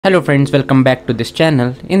Hello friends, welcome back to this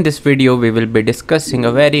channel. In this video we will be discussing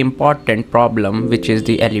a very important problem, which is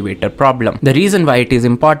the elevator problem. The reason why it is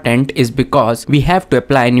important is because we have to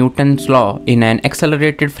apply Newton's law in an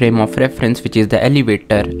accelerated frame of reference, which is the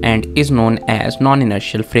elevator and is known as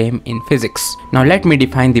non-inertial frame in physics. Now let me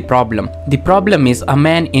define the problem. The problem is a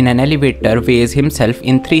man in an elevator weighs himself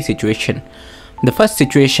in three situations. The first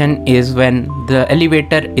situation is when the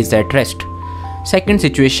elevator is at rest. Second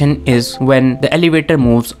situation is when the elevator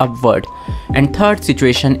moves upward, and third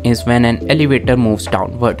situation is when an elevator moves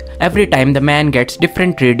downward. Every time the man gets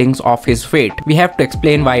different readings of his weight. We have to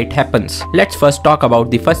explain why it happens. Let's first talk about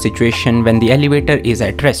the first situation when the elevator is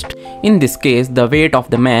at rest. In this case, the weight of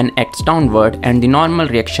the man acts downward and the normal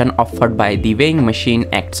reaction offered by the weighing machine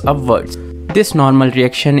acts upwards. This normal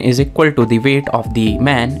reaction is equal to the weight of the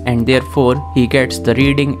man, and therefore he gets the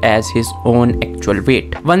reading as his own actual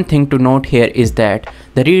weight. One thing to note here is that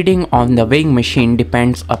the reading on the weighing machine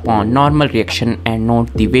depends upon normal reaction and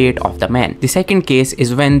not the weight of the man. The second case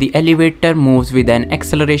is when the elevator moves with an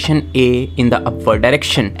acceleration a in the upward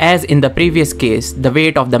direction. As in the previous case, the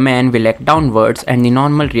weight of the man will act downwards and the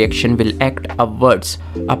normal reaction will act upwards.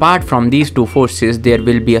 Apart from these two forces, there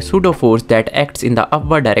will be a pseudo force that acts in the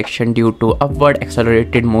upward direction due to upward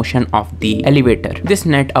accelerated motion of the elevator. This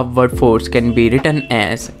net upward force can be written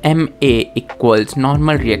as ma equals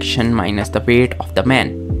normal reaction minus the weight of the man.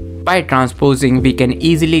 By transposing, we can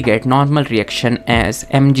easily get normal reaction as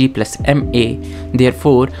mg plus ma.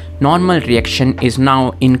 Therefore, normal reaction is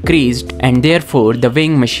now increased, and therefore the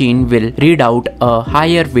weighing machine will read out a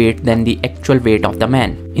higher weight than the actual weight of the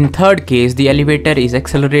man. In third case, the elevator is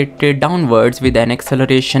accelerated downwards with an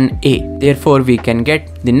acceleration a. Therefore, we can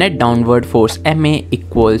get the net downward force ma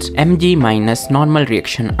equals mg minus normal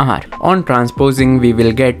reaction r. On transposing, we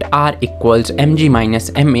will get r equals mg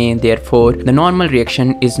minus ma. Therefore, the normal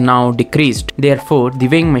reaction is now decreased. Therefore, the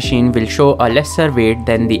weighing machine will show a lesser weight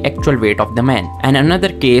than the actual weight of the man. And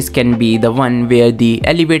another case can be the one where the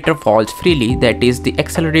elevator falls freely, that is, the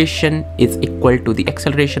acceleration is equal to the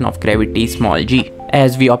acceleration of gravity small g.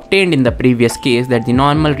 As we obtained in the previous case that the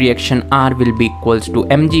normal reaction r will be equals to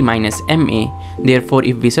mg minus ma. Therefore,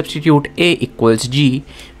 if we substitute a equals g,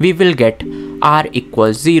 we will get r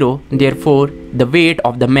equals 0. Therefore, the weight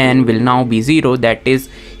of the man will now be 0, that is,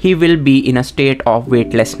 he will be in a state of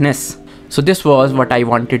weightlessness. So this was what I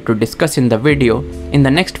wanted to discuss in the video. In the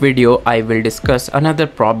next video, I will discuss another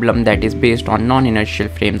problem that is based on non-inertial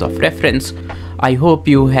frames of reference. I hope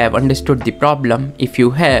you have understood the problem. If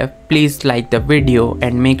you have, please like the video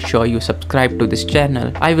and make sure you subscribe to this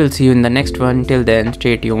channel. I will see you in the next one. Till then,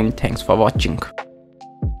 stay tuned. Thanks for watching.